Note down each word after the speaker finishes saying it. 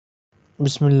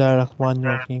بسم اللہ الرحمن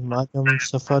الرحیم. آج ہم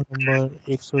صفحہ نمبر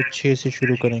 106 سے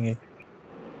شروع کریں گے.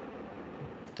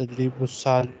 تدریب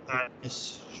الثالث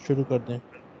شروع کر دیں.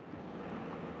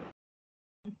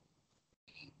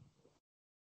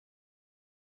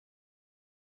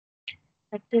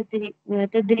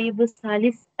 تدریب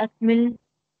الثالث اکمل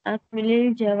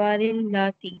الجوار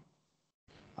اللاتی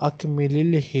اکمل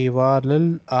الحوار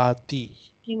الآتی.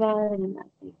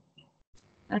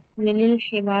 اکمل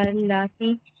الحوار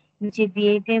اللاتی، نیچے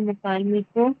دیے گئے مکالمے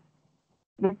کو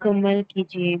مکمل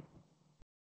کیجیے.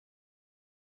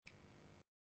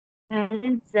 هل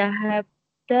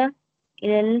ذهبت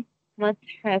إلى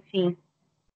المتحف؟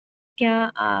 کیا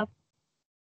آپ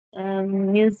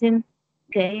میوزیم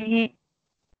گئے ہیں؟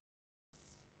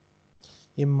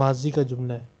 یہ ماضی کا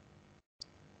جملہ ہے.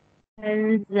 هل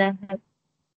ذهب،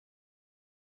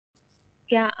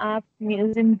 کیا آپ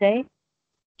میوزیم گئے؟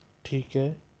 ٹھیک ہے.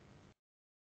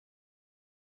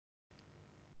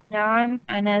 نعم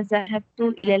أنا ذهبت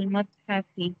إلى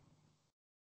المتحف.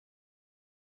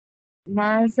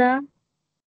 ماذا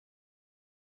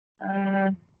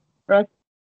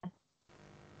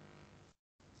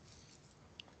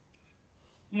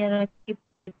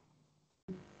ركبت؟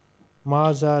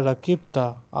 ماذا رکبت،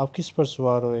 آپ کس پر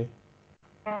سوار ہوئے؟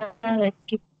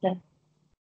 ركبت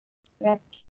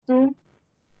ركبت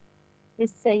في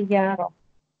السيارة.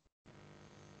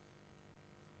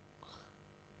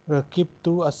 رکبت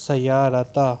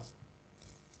السیارۃ.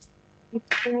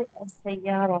 ركبت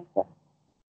السيارة.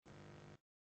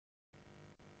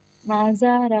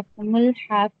 ماذا رقم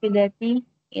الحافلة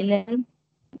إلى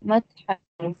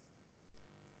المتحف؟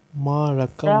 ما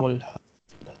رقم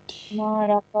الحافلۃ. ما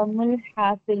رقم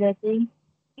الحافلة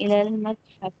إلى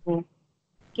المتحف؟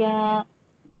 کیا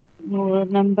وہ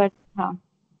نمبر تھا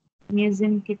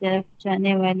میوزیم کی طرف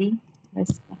جانے والی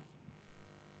بس کا؟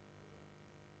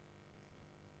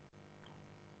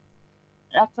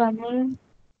 رقم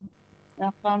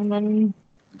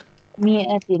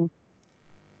 100.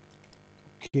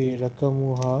 کہ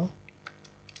رقمها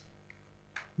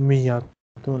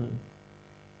میاتن.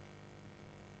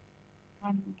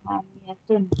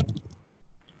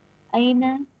 أين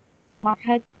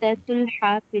محطة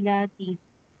الحافلات؟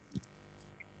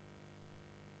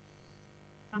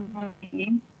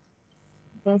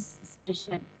 Bus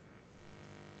station.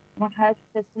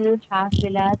 محطة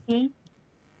الحافلات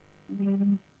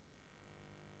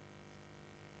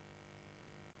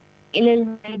إلى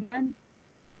الميدان،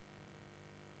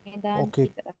 میدان اوکے.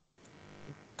 کی طرف.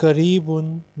 قریب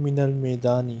من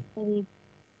المیدانی. قریب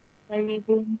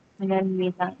من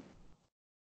المیدان.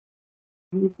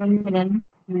 قریب من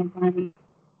المیدان.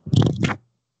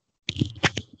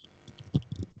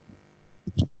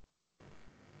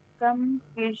 كم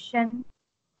قرشا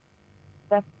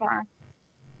دفعت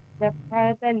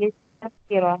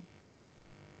للتذكرة؟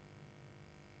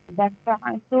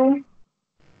 دفعت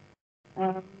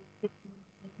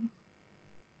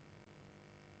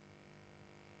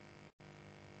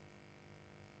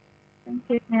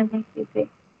کتنے میں سے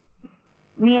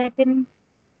 100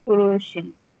 قروش.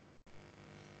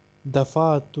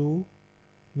 دفعت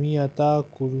مئۃ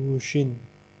قروش.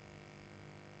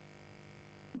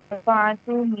 دفعت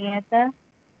 100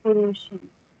 قروش.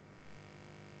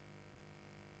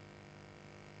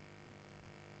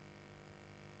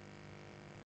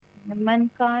 من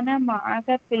كان معك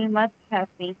في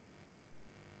المتحف؟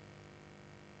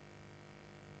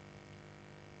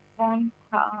 کون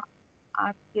تھا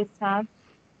آپ کے ساتھ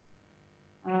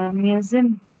میوزیم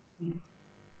میں؟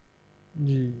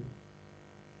 جی.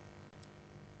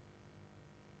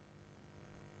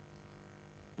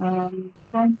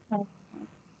 کون تھا؟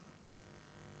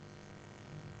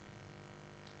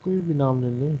 کوئی بھی نام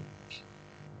لے لیں.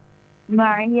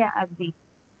 معي أبي.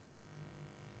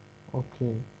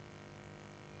 اوکے.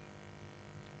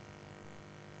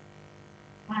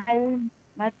 هل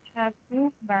متحف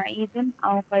بعيد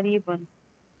أو قريب؟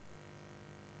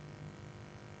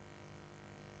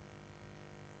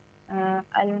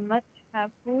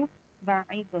 المتحف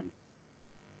بعيد.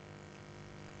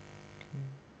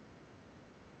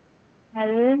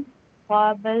 هل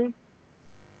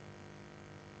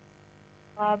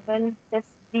قابلت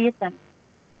صديقا؟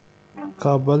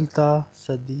 قابلت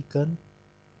صدیقا.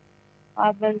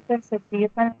 قابلت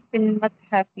صديقا في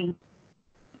المتحف.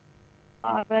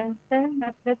 قابلت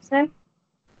مطلب سر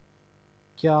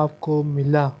کیا آپ کو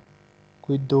ملا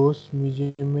کوئی دوست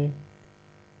میوزیم میں؟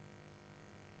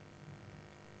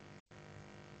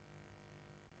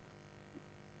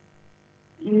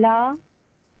 لا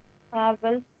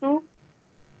قابلت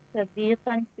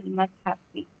صديقا في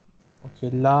المتحف. اوکے.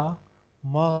 لا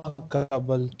ما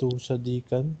قابلت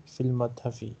صدیقا فی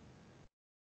المتحف.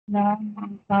 ما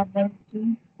قابلت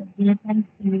صديقا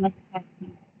في المتحف.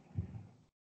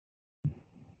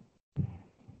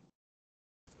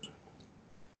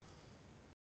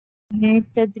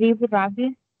 التدريب الرابع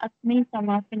أكمل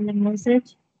كما في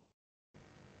النموذج.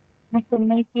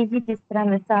 مکمل کیجیے جس طرح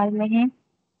مثال میں ہے.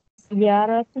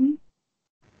 سیارتن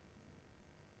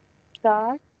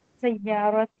کار،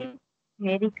 سیارتی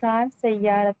میری کار،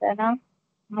 سیارتنا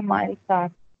ہماری کار.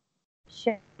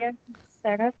 شہر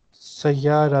سڑک،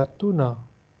 سیارتنا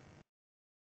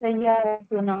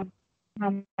سیارتنا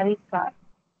ہماری کار.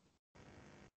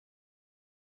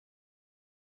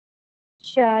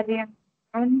 شارع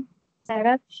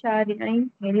سڑک، شارعی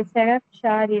میری سڑک،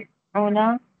 شارعنا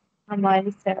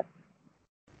ہماری سڑک.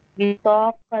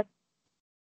 بطاقت،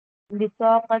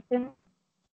 بطاقت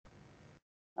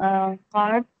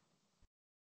کارڈ،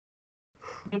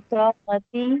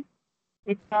 بطاقتی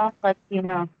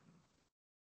بطاقتنا.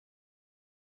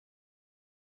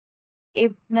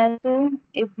 ابنت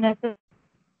ابنت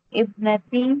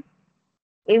ابنتی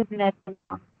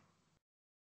ابنتنا.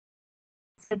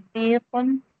 صدیق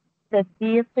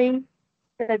صدیقی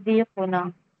صدیقنا.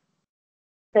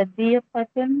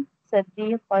 صدیقة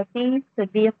صدیقتی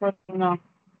صدیقتنا.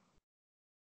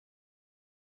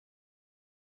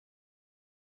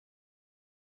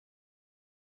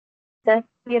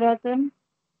 تذکرة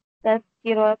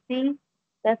تذکرتی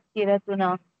تذکرتنا.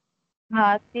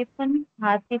 ہاتف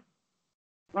ہاتف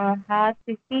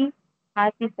ہاتفی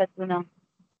ہاتفتنا.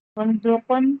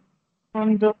 فندق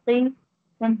فندقی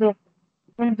فندق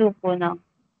فندقنا.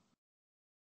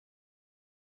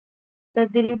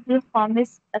 تدریب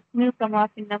الخامس اکمل کما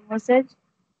فی النموذج.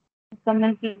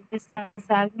 مکمل کی جس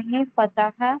مثال میں ہے.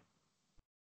 فتح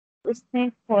اس نے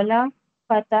کھولا،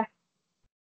 فتح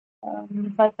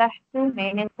فتحت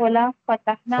میں نے کھولا،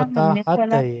 فتحنا ہم نے فتحت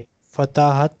کھولا. ہے، یہ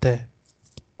فتحت ہے.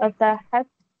 فتحت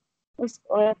اس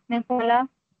عورت نے کھولا،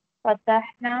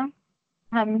 فتحنا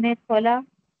ہم نے کھولا،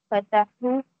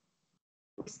 فتحو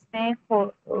اس نے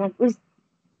اس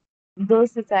دو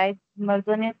سے زائد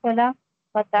مردوں نے کھولا،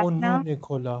 فتحنا انہوں نے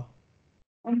کھولا.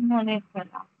 انہوں نے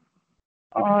کھولا.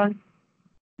 اور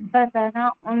فتحنا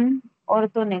ان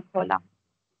عورتوں نے کھولا.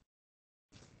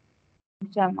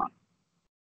 جمع.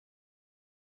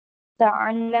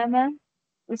 تعلم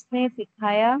اس نے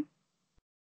سکھایا،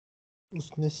 اس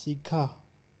نے سیکھا.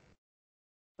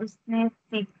 اس نے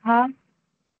سیکھا.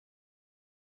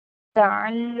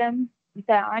 تعلم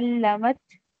تعلمت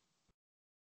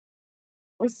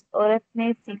اس عورت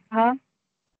نے سیکھا.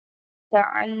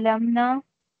 تعلمنا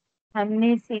ہم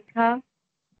نے سیکھا.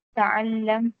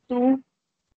 تعلمت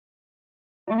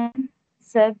ان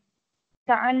سب.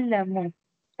 تعلموا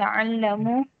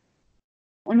تعلموا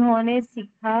انہوں نے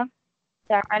سیکھا.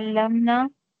 تعلمنا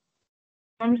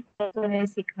ان لوگوں نے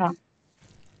سیکھا.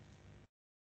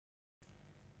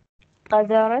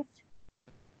 قدرت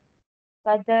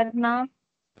قدرنا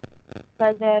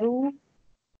قدروا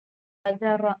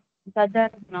قدر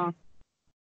قدرنا.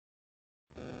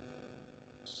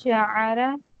 شعر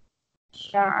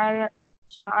شعر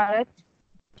شعرت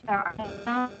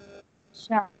شعرنا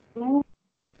شعروا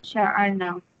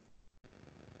شعرنا.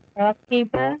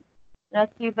 ركب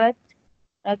ركبت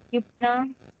ركبنا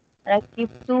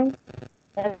ركبت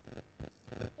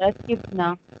ركبنا.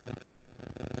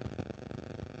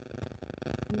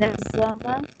 نظم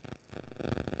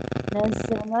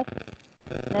نظمت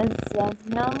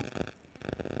نظمنا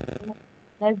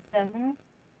نظموا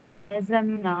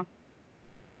نظمنا.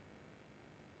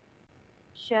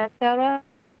 شكر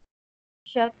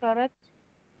شكرت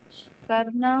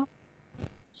شكرنا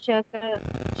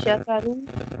شكروا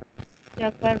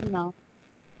شكرنا.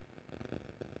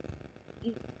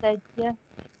 اتجه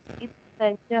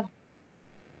اتجه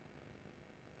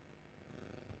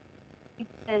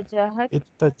اتجهت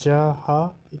اتجاہ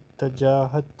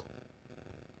اتجاہت.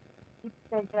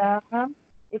 اتجاه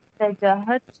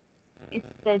اتجهت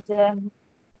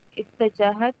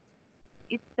اتجهت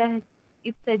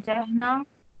اتجهنا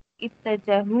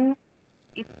اتجهوا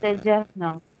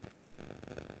اتجهنا.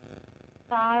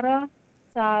 سار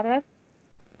سارت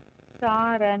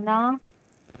سارنا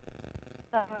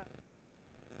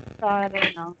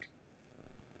سارنا.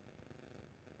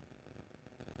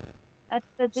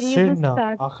 التدریب سڑنا،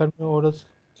 السادس. آخر میں عورت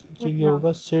کے لیے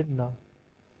ہوگا سڑنا.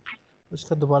 اس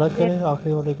کا دوبارہ کریں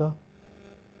آخری والے کا.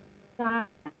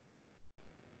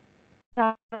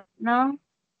 سارنا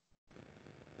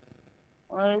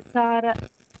اور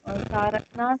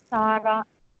سارنا سارا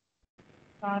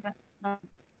سارنا.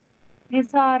 یہ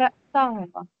سارا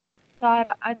ہوگا.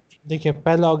 سارا دیکھیں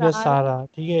پہلا ہو گیا سارا سارا،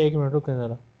 ٹھیک ہے، ایک منٹ رکیں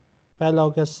ذرا. پہلا ہو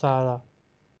گیا سارا،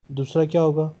 دوسرا کیا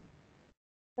ہوگا؟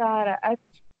 سارا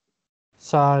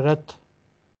سارت.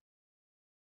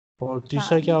 اور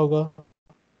تیسرا کیا ہوگا؟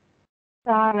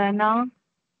 سارنا،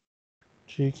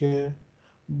 ٹھیک ہے،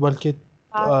 بلکہ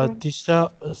سارو،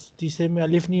 تیسرے میں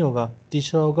الف نہیں ہوگا،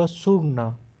 تیسرا ہوگا سرنا.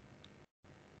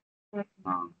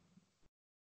 سرنا،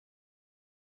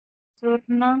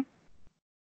 سرنا.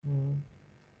 ہم،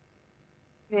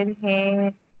 پھر ہے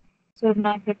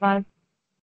سرنا کے بعد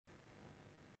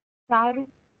سارو،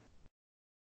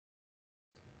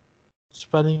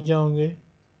 اسپیلنگ کیا ہوں گے؟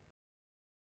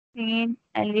 سین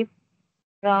الف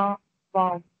را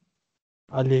واو.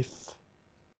 الف،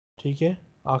 ٹھیک ہے،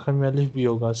 آخر میں الف بھی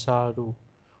ہوگا، سارو.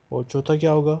 اور چوتھا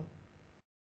کیا ہوگا؟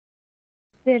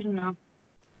 سرنا،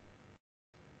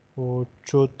 وہ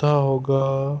چوتھا ہوگا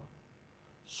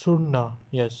سرنا.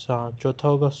 یس، ہاں، چوتھا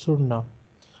ہوگا سرنا،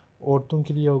 عورتوں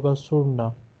کے لیے ہوگا سرنا.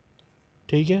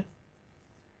 ٹھیک ہے،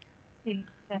 ٹھیک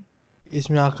ہے. اس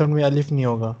میں آخر میں الف نہیں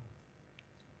ہوگا.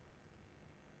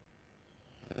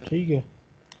 ٹھیک ہے،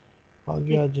 آگے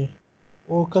ٹھیک. آ جائیں.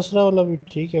 وہ کسرہ والا بھی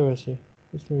ٹھیک ہے ویسے،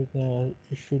 اس میں اتنا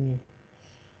ایشو نہیں،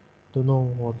 دونوں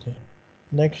ہوتے ہیں.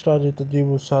 نیکسٹ آ جائے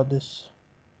تدریب السادس.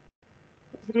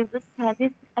 تدریب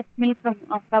السادس اکمل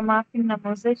کما فی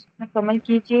النموذج، مکمل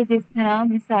کیجیے جس طرح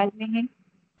مثال میں ہے.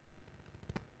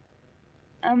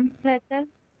 امسکت،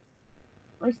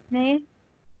 اس نے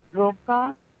روکا.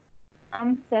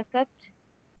 امسکت،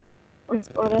 اس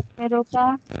عورت نے روکا.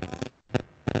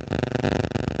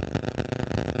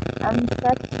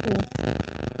 امسکت،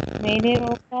 میں نے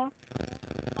روکا.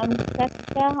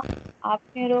 امسکت، آپ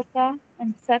نے روکا.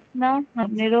 امسکنا، ہم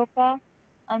نے روکا.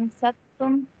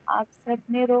 امسکتم، آپ سب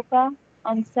نے روکا.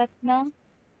 امسکنا،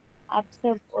 آپ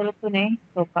سب عورتوں نے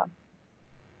روکا.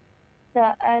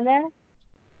 سأل،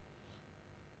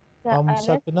 ہم سألت،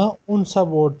 سکنا، ان سب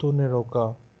عورتوں نے روکا.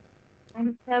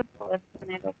 ان سب عورتوں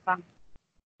نے روکا.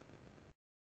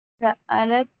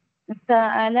 سألت،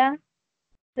 سأل،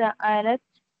 سألت،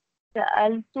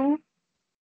 سألت،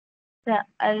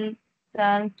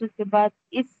 سألت کے بعد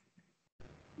اس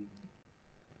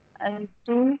سألت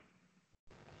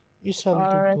اس سال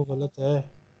اور تو غلط ہے.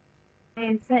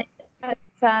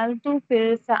 سألت،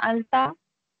 پھر سألتا،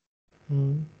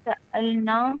 ہم،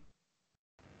 سألنا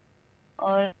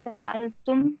اور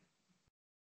سألتم،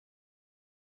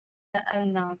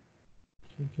 سألنا.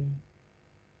 ٹھیک ہے،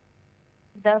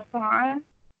 دفع،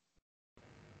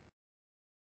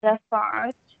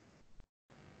 دفعت،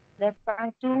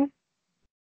 دفعت،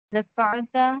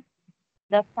 دفعت،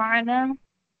 دفعنا،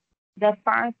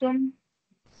 دفعتم،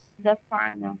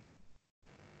 دفعنا.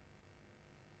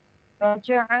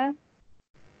 رجع،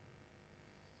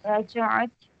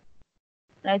 رجعت،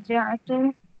 رجعت،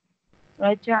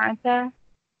 رجعت،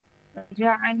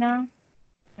 رجعنا،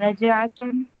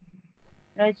 رجعتم،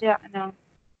 رجعنا.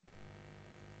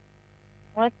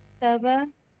 رتب،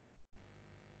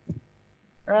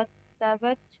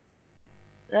 رتبت،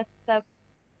 رتب،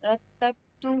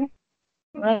 رتبت،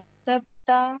 رتبت،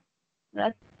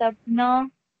 رتبنا،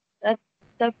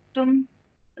 رتبتم،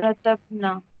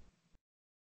 رتبنا.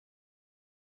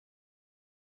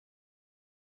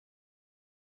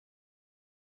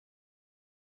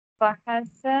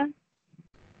 فحس،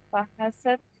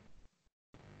 فحست،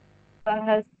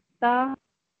 فحستا،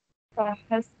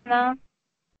 فحسنا،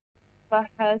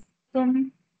 فحستم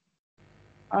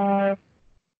اور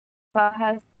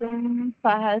فحستم،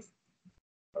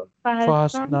 فحستم،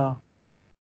 فاسنا.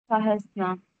 فحسنا.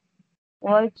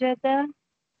 وجد،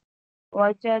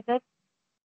 وجدت،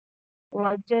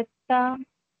 وجدت،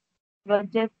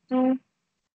 وجدت،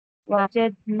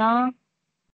 وجدنا،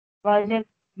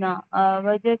 وجدنا،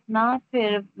 وجدنا،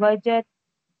 پھر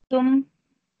وجدتم،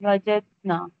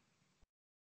 وجدنا.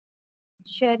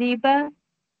 شریبہ،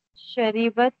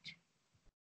 شریبت،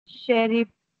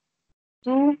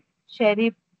 شریبتو،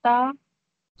 شریبتا،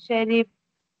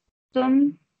 شریبتم،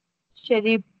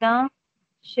 شریبنا،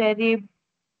 شریب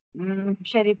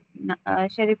شریبنا،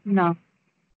 شریبنا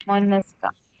مونس کا.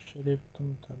 شریف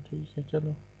تم تھا، ٹھیک ہے،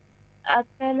 چلو.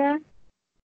 اکل،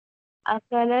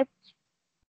 اکلت،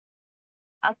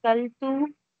 اکلتو،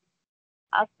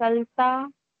 اکلتا،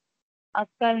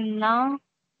 اکلنا،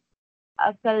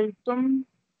 اکلتم،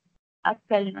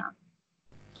 اکلنا.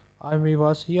 آج میری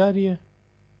بات صحیح آ رہی ہے؟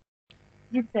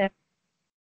 جی سر.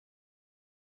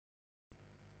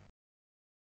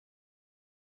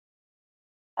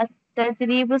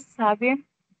 التدریب السابع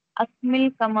اکمل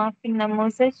کما فی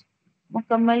النموذج،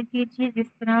 مکمل کیجیے جس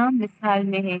طرح مثال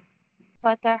میں ہے.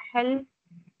 فتح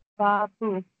الباب،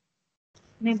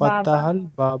 نے بابا، فتح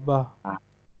البابا.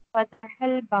 فتح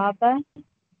الباب،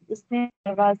 اس نے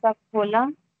دروازہ کھولا.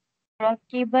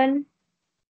 رکب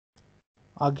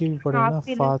آگے بھی پڑھے نا،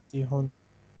 الحافل، فاتحون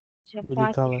بھی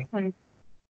لکھا ہوا ہے.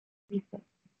 فاتح،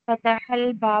 فتح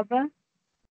الباب،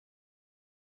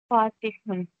 فاتح،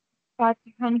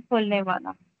 فاتح کھولنے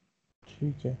والا.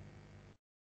 ٹھیک ہے.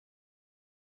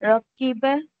 رکیب،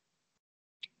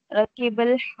 رکیب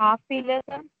الحافلۃ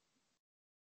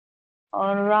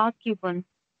اور راکب.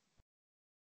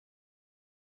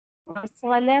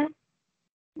 وصل،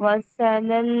 وصل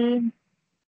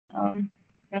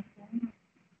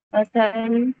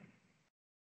وصل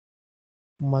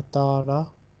مطارہ.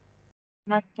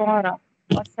 المطار،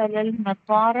 وصل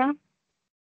المطار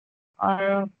اور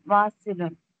واصل.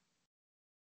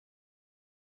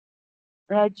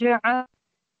 رجع،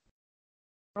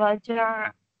 رجع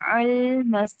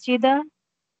المسجد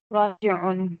راجع.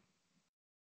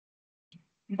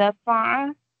 دفع،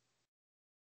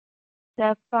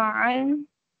 دفع،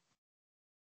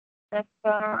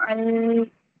 دفع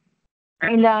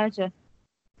العلاج.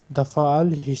 دفع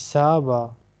الحساب.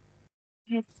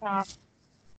 حساب،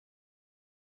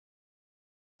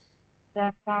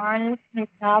 دفع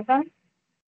الحساب.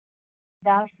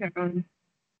 دافع.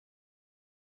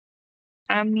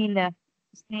 عمل،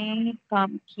 اس نے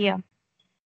کام کیا.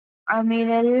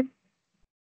 عمل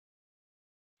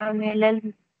عمل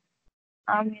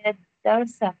عمل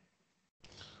الدرس،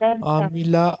 درس.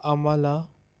 عاملہ عملہ،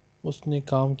 اس نے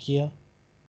کام کیا.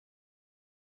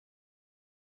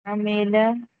 عمل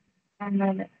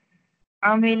عمل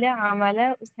عمل عمل،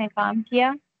 اس نے کام کیا.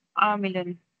 عامل،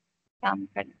 کام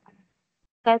کرنے والا.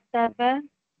 کتب،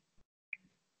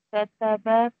 کتب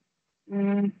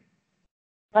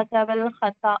كتب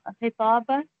الخطاب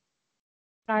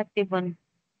كاتب.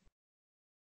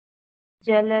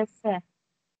 جلس،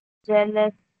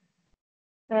 جلس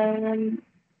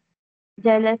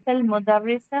جلس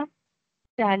المدرس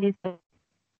جالس.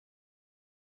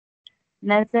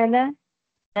 نزل،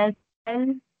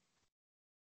 نزل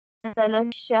نزل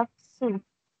الشخص،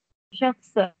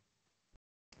 شخص.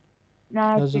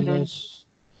 نزل، نازل،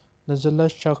 نزل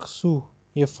شخص،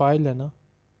 یہ فائل ہے نا.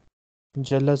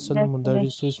 جلس نزل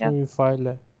المدرس، اس میں بھی الشخص. فائل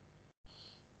ہے.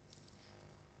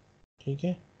 ٹھیک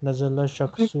ہے. نزل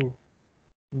شخص،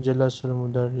 جلس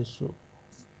المدرس.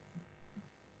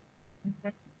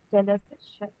 جلس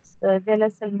الشخص،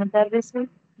 جلس المدرس،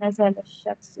 نزل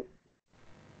الشخص.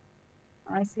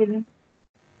 عاصل.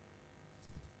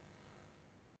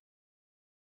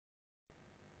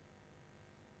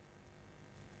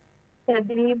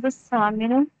 تدریب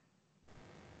الثامن.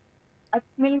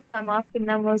 اکمل کما فی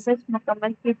النموذج،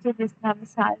 مکمل کیجیے جس طرح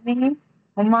مثال میں ہے.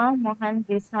 ہما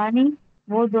مہندسانی،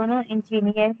 وہ دونوں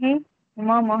انجینئر ہیں.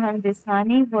 ہما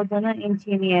مہندسانی، وہ دونوں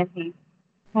انجینئر ہیں.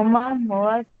 ہما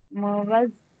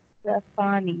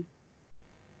موظفانی،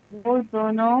 وہ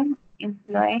دونوں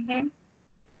امپلائی ہیں.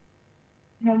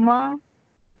 ہما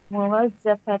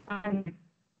موظفتان،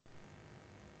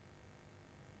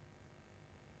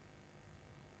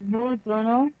 وہ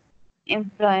دونوں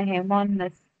امپلائی ہیں،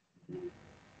 مؤنث.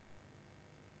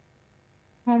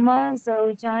 ہما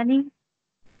زوجانی،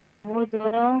 وہ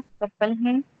دونوں کپل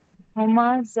ہیں. ہما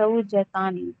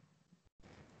زوجتانی.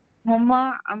 ہما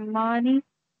عمانی،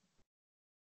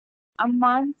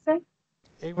 عمان سے.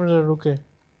 ایک منٹ رکے.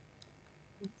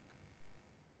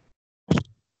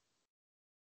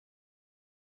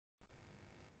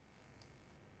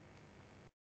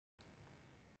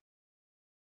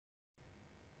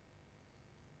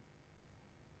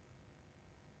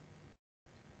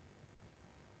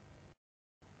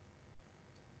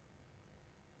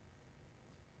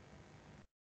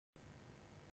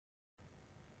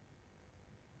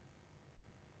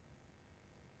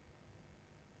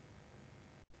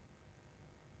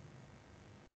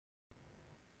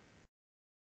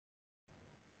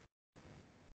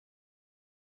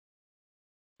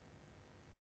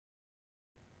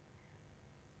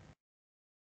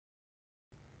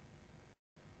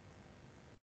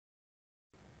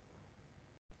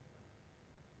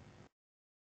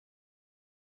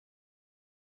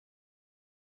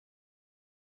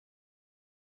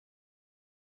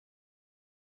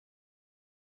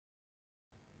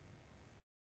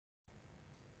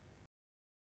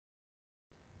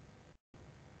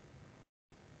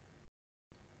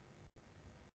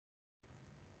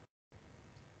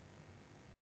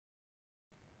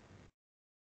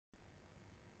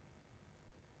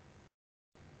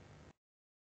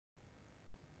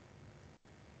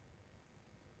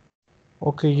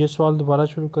 اوکے، یہ سوال دوبارہ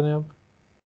شروع کریں اب.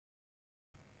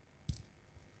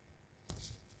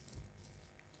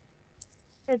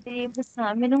 تدریب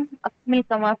الثامن. اکمل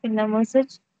کما فی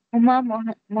النموذج. ہما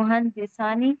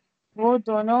مہندسانی، وہ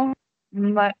دونوں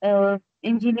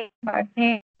انجینئر مرد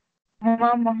ہیں.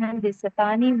 ہما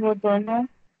مہندستانی، وہ دونوں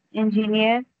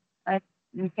انجینئر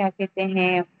کیا کہتے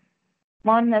ہیں،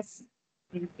 مؤنث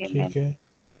جن کے میں. ٹھیک ہے.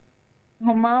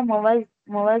 ہما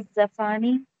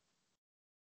موظفانی،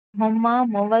 ہما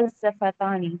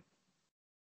موظفتانی،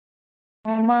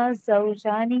 ہما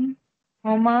زوجانی،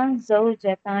 ہما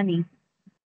زوجتانی،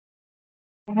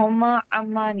 ہما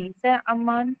عمانی. سر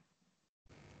عمان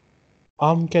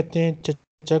عام کہتے ہیں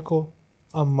چچا کو،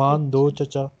 امان دو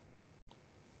چچا.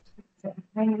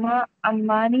 ہما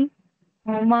عمانی،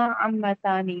 ہما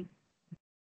عمتانی،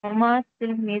 ہما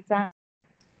تلمیذان،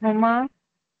 ہما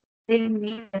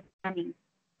تلمیذتانی،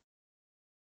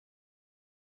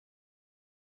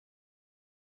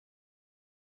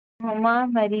 ہما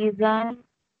مریضان،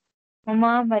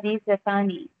 ہما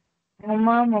مریضتانی،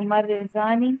 ہما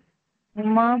ممرضانی،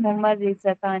 ہما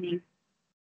ممرضتانی،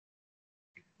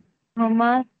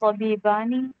 ہما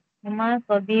طبیبانی، ہما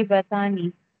طبیبتانی،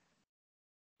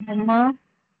 ہما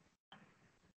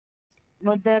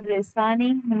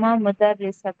مدرسانی، ہما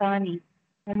مدرستانی،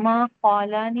 ہما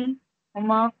قالانی،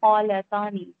 ہما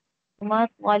قالتانی، ہما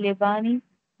طالبانی،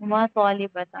 ہما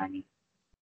طالبتانی.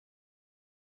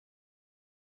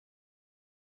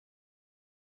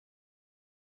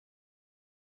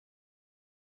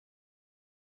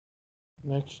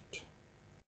 نیکسٹ.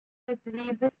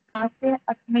 تدریب الناس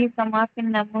اسمی کما فی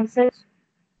النموذج.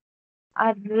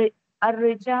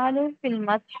 الرجال فی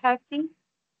المتحف،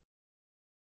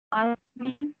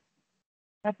 اسمی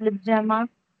مطلب جمع،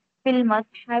 فی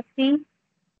المتحف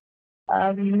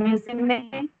میوزیم میں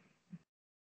ہے،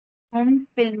 ہم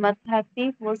فی المتحف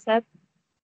وہ سب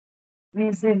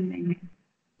میوزیم میں ہے.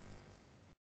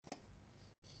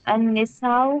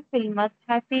 النساء فی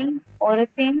المتحف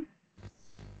عورتیں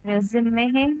میوزیم میں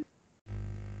ہیں،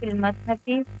 فی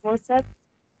المتحف وہ سب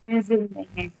میوزیم میں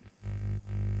ہیں.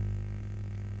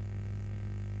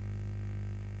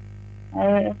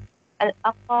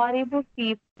 الاقارب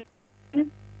فی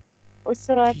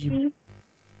اسرتی،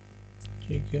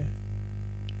 ٹھیک ہے.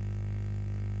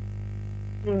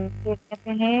 کیا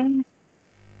کہتے ہیں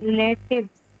ریلیٹیو،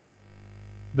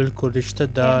 بالکل رشتہ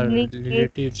دار، فیملی کے،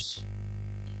 ریلیٹیوز.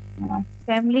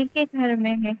 فیملی کے گھر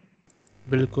میں ہے.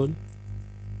 بالکل.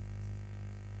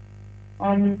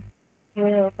 اور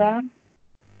یہ ہوگا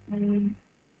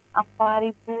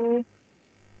اقارب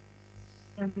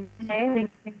ہے،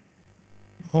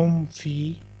 ہم فی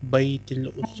بیت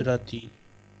الاسرتی.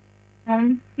 ہم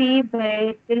فی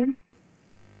بیت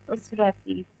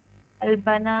الاسرتی.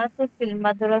 البنات فی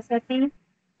المدرستی،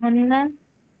 ہن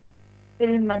فی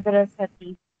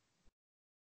المدرستی.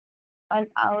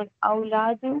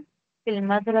 الاولاد فی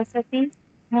المدرستی،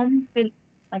 ہم فی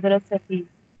المدرستی.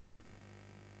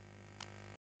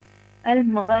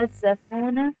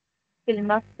 الموظفون فی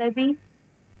المکتب،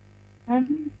 ہم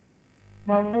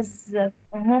هم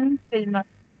فی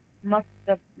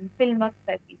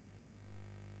المکتب.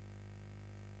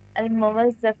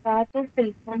 الموظفات فی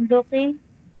الفندق،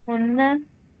 ہن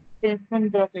فی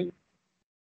الفندق.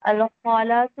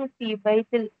 الخالات فی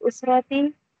بیت الاسرة،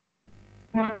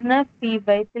 ہن فی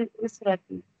بیت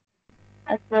الاسرة.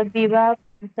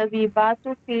 الطبیبات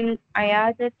فی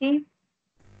العیادة،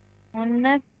 ہن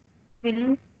فی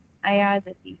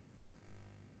العیادة.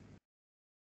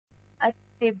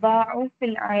 الطباع فی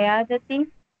العیادة،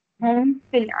 ہم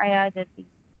فی العیادة.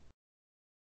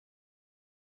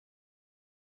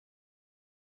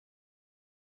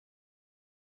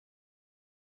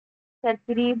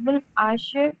 تدریب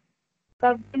العاشر.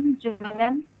 کون جملا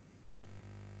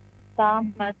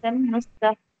تامة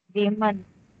مستخدما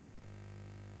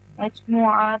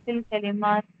مجموعات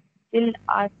الکلمات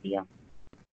الآتیہ.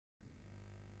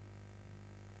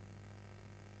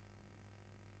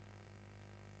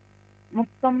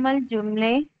 مکمل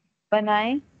جملے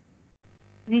بنائیں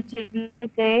نیچے دیے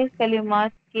گئے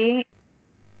کلمات کے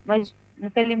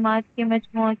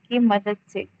مجموعہ کی مدد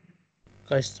سے،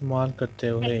 کا استعمال کرتے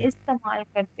ہوئے. استعمال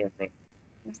کرتے ہوئے.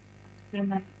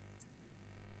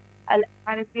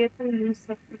 العربیۃ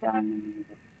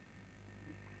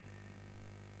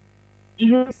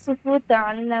یوسف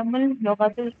تعلم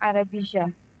اللغۃ العربیہ.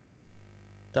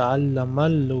 تعلم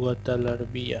اللغۃ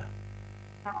العربیہ.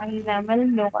 تعلم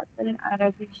اللغۃ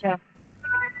العربیہ.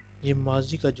 یہ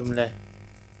ماضی کا جملہ ہے.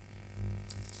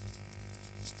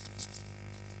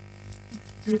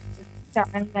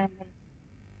 تعلم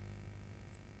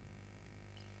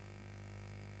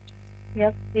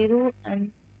يقدر أن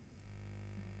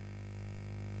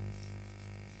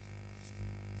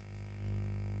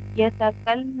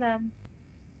يتكلم،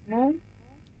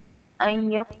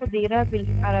 أن يقدر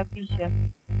بالعربية.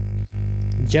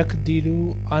 یقدر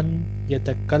ان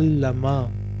یتکلم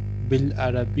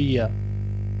بالعربیہ.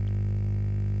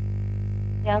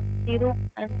 يقدر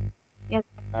أن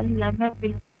يتكلم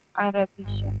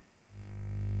بالعربية.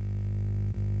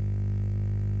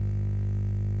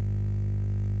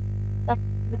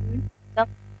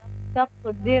 تقدر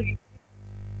تقدر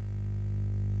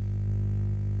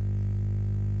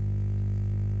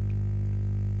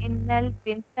إن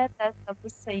البنت تركب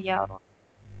السيارة.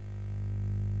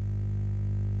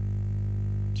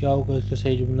 کیا ہوگا اس کا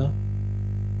صحیح جملہ؟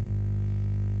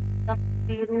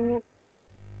 تقدير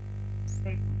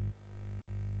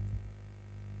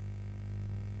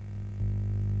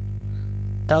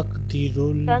تقدیر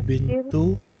البنت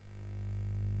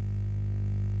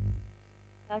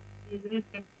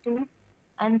البنت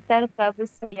أن تركب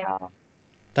السيارة.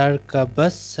 ترکب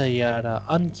السیارہ،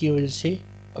 ان کی وجہ سے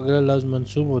اگلا لفظ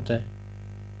منصوب ہوتا ہے.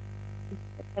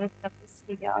 تركب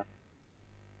السيارة.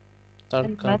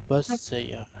 ترکب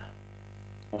السیارہ.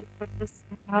 تركب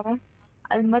السيارة.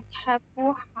 المتحف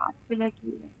حافلة.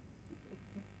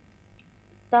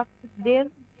 تقدر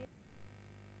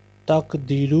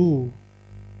تقدیرو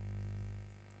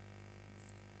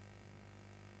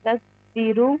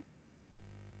تقدر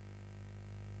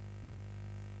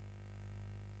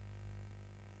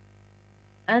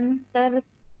أن تركب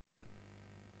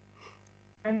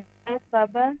أن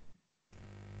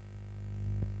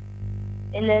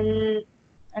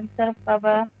تركب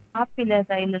حافلة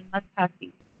إلى المتحف.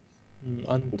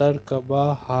 ان ترکب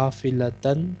حافلۃ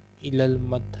الی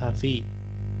المتحف.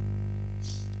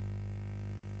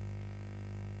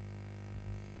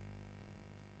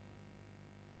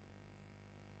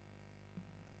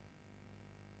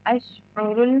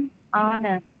 أشعر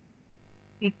الآن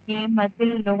بقيمة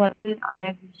اللغة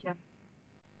العربية.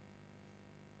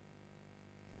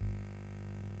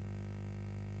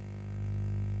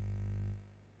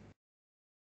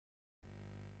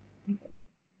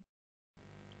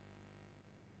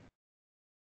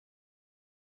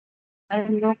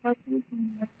 اللغة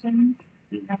قيمة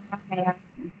لها حياة.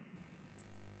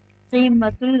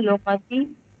 قيمة اللغة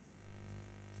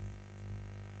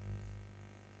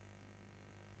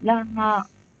لها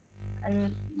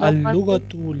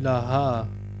اللغۃ لہا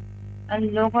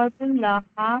اللغة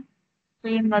لها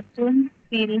قيمة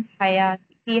في الحياة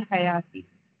في حياتي.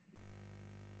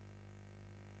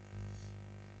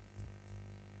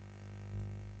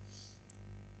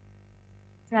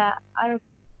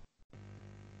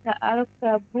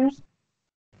 سأركب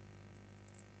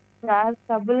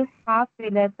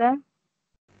الحافلة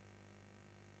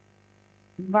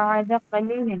بعد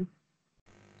قليل.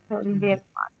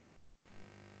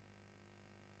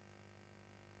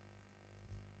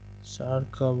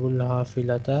 سأرکب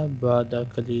الحافلۃ بعد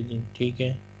قلیل. ٹھیک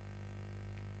ہے.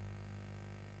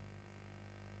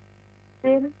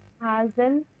 سر هذا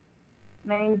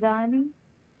الميدان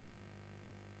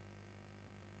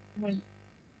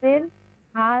سر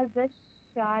هذا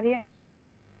الشارع.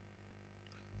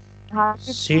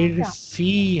 سر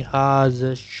فی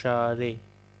ھذا الشارع.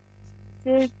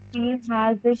 سر في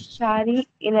هذا الشارع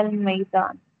إلى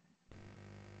الميدان.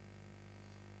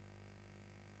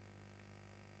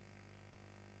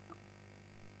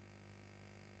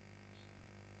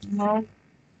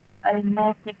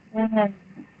 الناطقين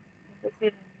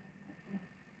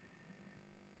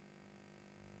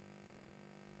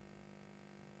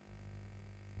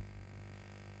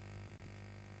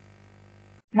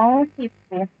موقف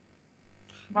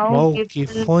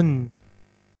موقف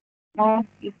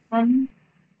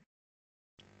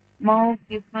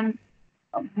موقف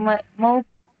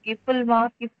موقف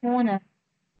الواقفون.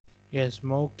 یس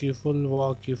موقف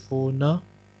الواقفون.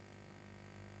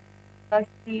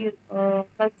 كثير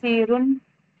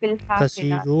في الحافلات.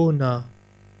 کثیرون.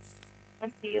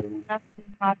 كثيرون في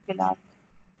الحافلات.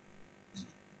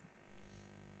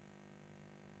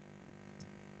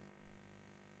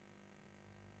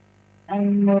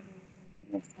 المرور.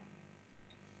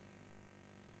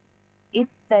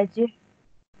 اتجه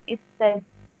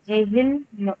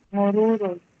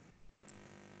المرور.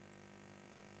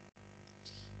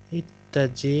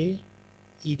 اتجه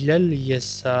إلى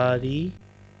اليسار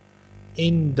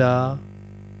عند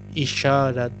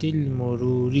إشارة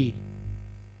المرور.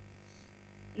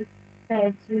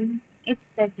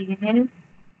 اتجه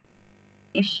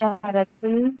الإشارة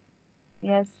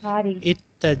اليسار.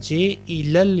 اتجه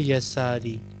إلى اليسار.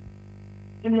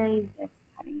 إلى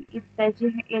اليسار.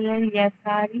 اتجه إلى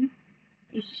اليسار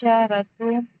إشارة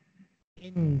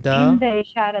عند عند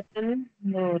إشارة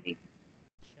المرور.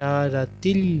 إشارة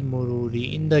المرور.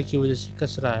 عند کی وجہ سے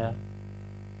کسر آیا.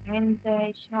 عند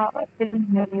إشارة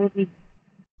المرور.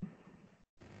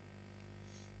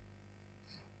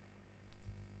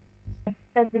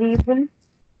 التدريب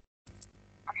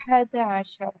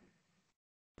 11.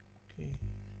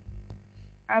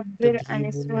 عبر عن تدریب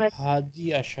الصورة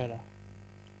الحادی عشرہ.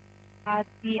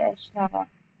 11.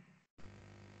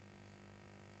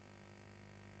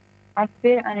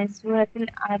 عبر عن السورة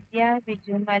الآتية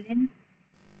بجمل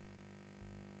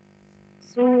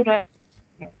سورة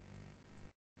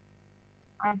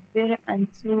عبر عن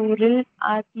سورة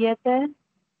الآتية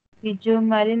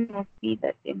بجمل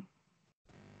مفيدة.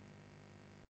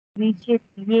 نیچے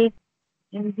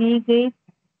دی گئی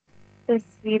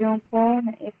تصویروں کو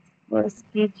ایکسپرس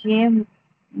کیجیے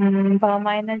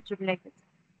بامعنی جملے کے ساتھ.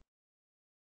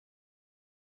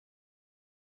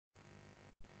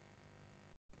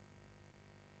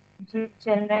 جی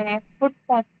چل رہے ہیں فٹ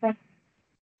پاتھ پر.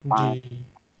 جی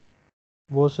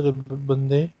بہت سارے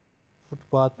بندے فٹ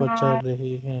پاتھ پر چل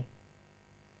رہے ہیں.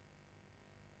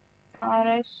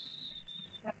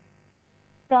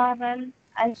 صار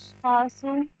الأشخاص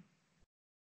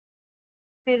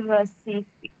في الرصيف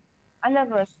على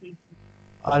الرصيف.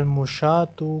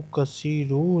 المشاة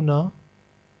كثيرون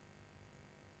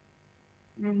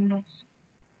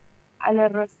على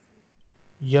الرصيف.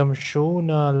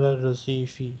 يمشون على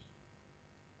الرصيف.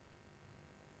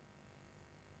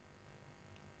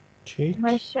 ٹھیک.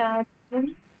 مشاة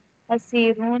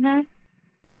كثيرون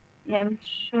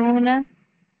يمشون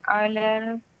على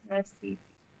الرصيف.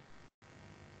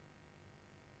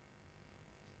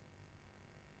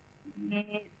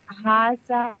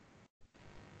 هذا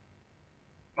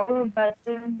عربة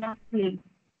النخل.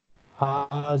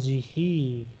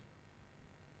 هذه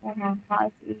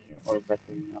هذه عربة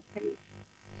النخل.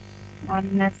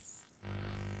 والنس.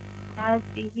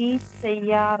 هذه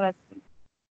سيارة.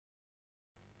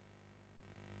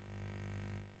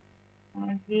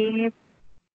 هذه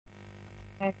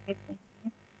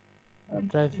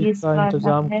ٹریفک کا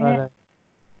انتظام کر رہا ہے.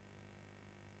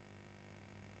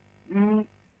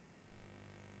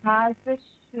 هذا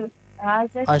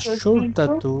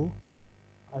الشرطة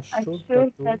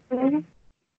الشرطة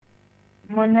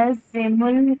منظم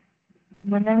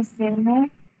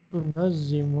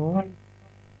تنظم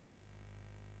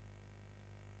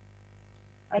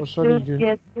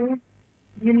الشرطة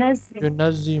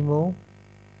ينظم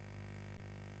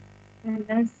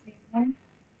ينظم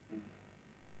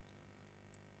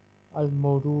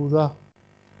المرور.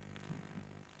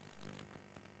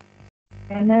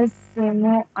 ينظم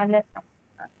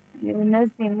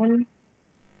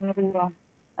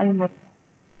المرور.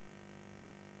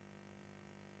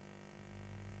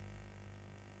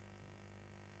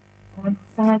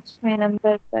 پانچویں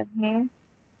نمبر پر ہے.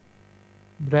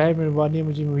 برائے مہربانی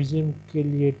مجھے میوزیم کے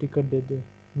لیے ٹکٹ دے دیں.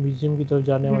 میوزیم کی طرف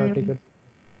جانے والا ٹکٹ.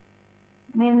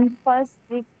 من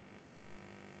فضلک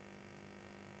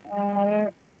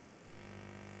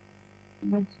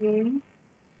مجھے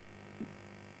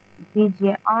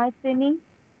دیجیے. آتنی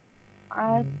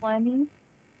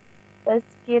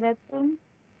تذکرۃ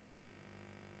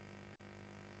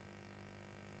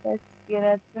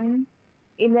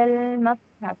الی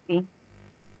المتحف.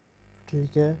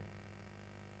 ٹھیک ہے.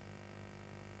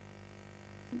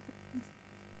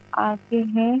 آگے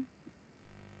ہے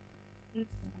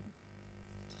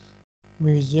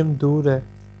میوزیم دور ہے.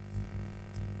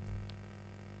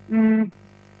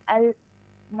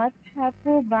 المتحف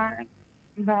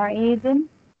بعید.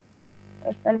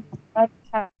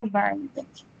 المتحف بعید.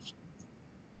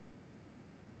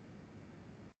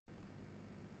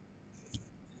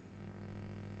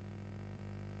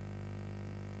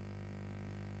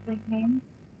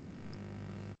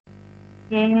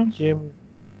 یہ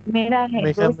میرا ہے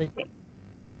میرے خیال میں دوست.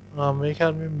 میرے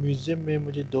خیال میں میوزیم میں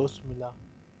مجھے دوست ملا.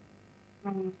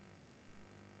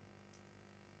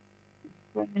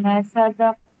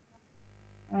 صدق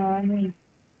نہیں.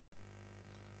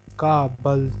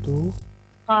 قابلت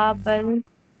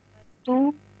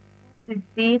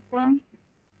صدیقا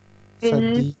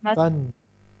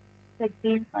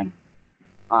صدیقا.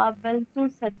 قابلت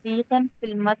صدیقا في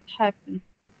المتحف.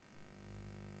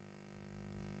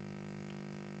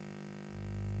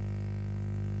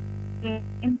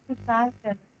 انتظار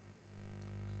کر.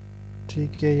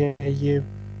 ٹھیک ہے. یہ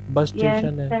بس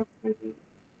اسٹیشن ہے.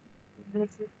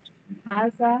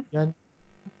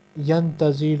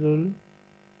 ينتظر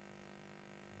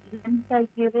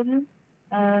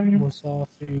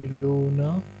المسافرون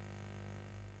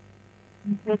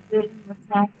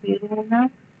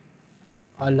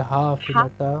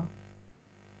الحافلة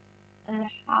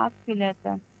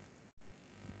الحافلة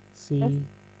في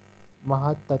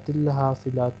محطة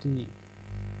الحافلات.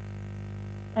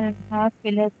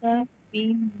 الحافلة في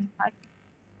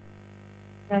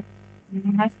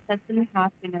محطة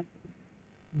الحافلة.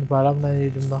 دوبارہ بنا یہ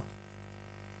جملہ.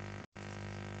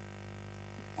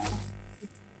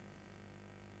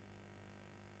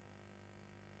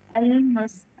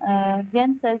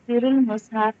 ينتظر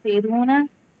المسافرون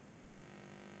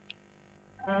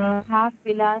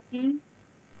حافلات إلى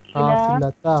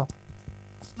حافلة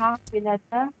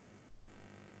الحافلة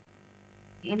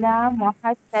إلى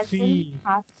محطة في في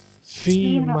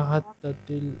في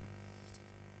محطة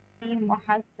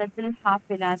محطة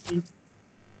الحافلات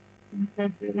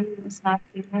ينتظر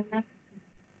المسافرون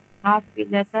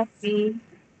حافلة في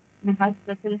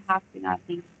محطة الحافلات.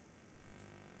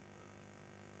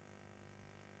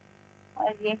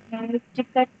 اور یہ ہے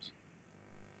ٹکٹ.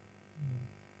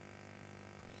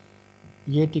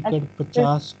 یہ ٹکٹ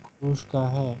 50 قروش کا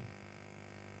ہے.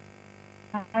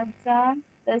 هذه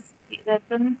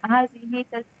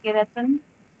تذكرة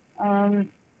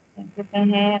کہتے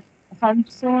ہیں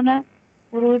 50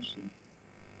 قروش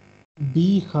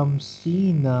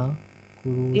ب50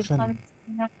 قروشا.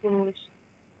 50 قروش.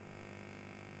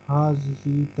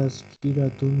 هذه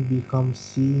تذكرة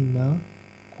ب50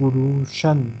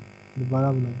 قروشا. دوبارہ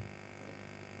بنائیں.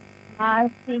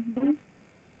 هذه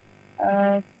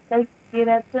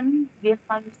تذكرة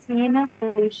ب50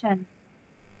 قروشا.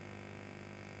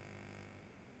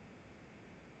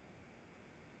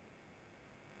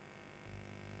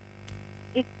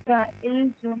 اقرأ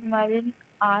الجمل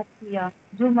الآتية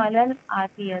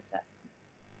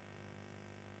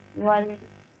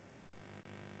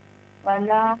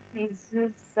ولاحظ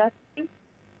الضبط.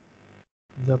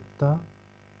 ضبطہ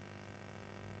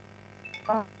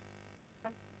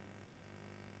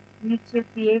نیچے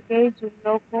دیے گئے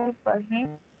جملوں کو پڑھیں.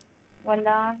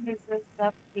 ولاحظ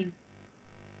الضبط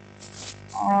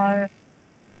اور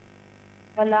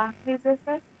ولاحظ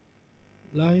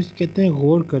لاحظ کہتے ہیں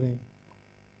غور کریں.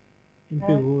 ان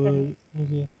پہ غور غور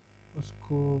کریں. اس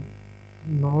کو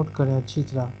نوٹ کریں اچھی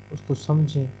طرح, اس کو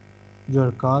سمجھیں, جو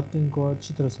حرکات ہیں ان کو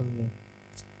اچھی طرح سمجھیں.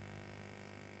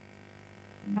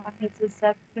 ولاحظ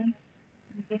الضبط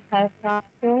ان کے حرکات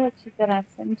کو اچھی طرح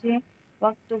سمجھیں.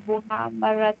 وقت بوہا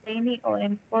مرتين اور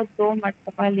ان کو 2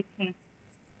 مرتبہ لکھیں.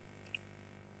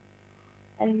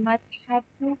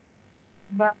 المتحف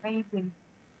بعید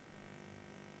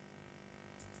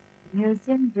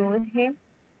میوزیم دور ہے.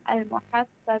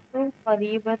 المحطة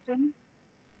قریبة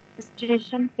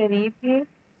اسٹیشن قریب ہے.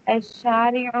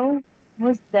 الشارع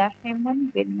مزدحم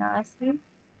بالناس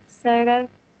سڑک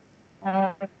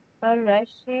پر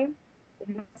رش ہے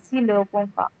اسی لوگوں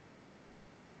کا.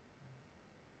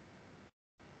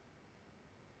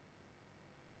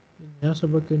 نیا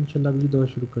سبق انشاءاللہ اگلی دفعہ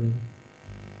شروع کریں گے.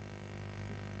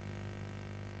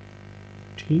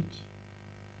 ٹھیک.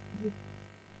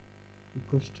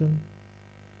 کوشچن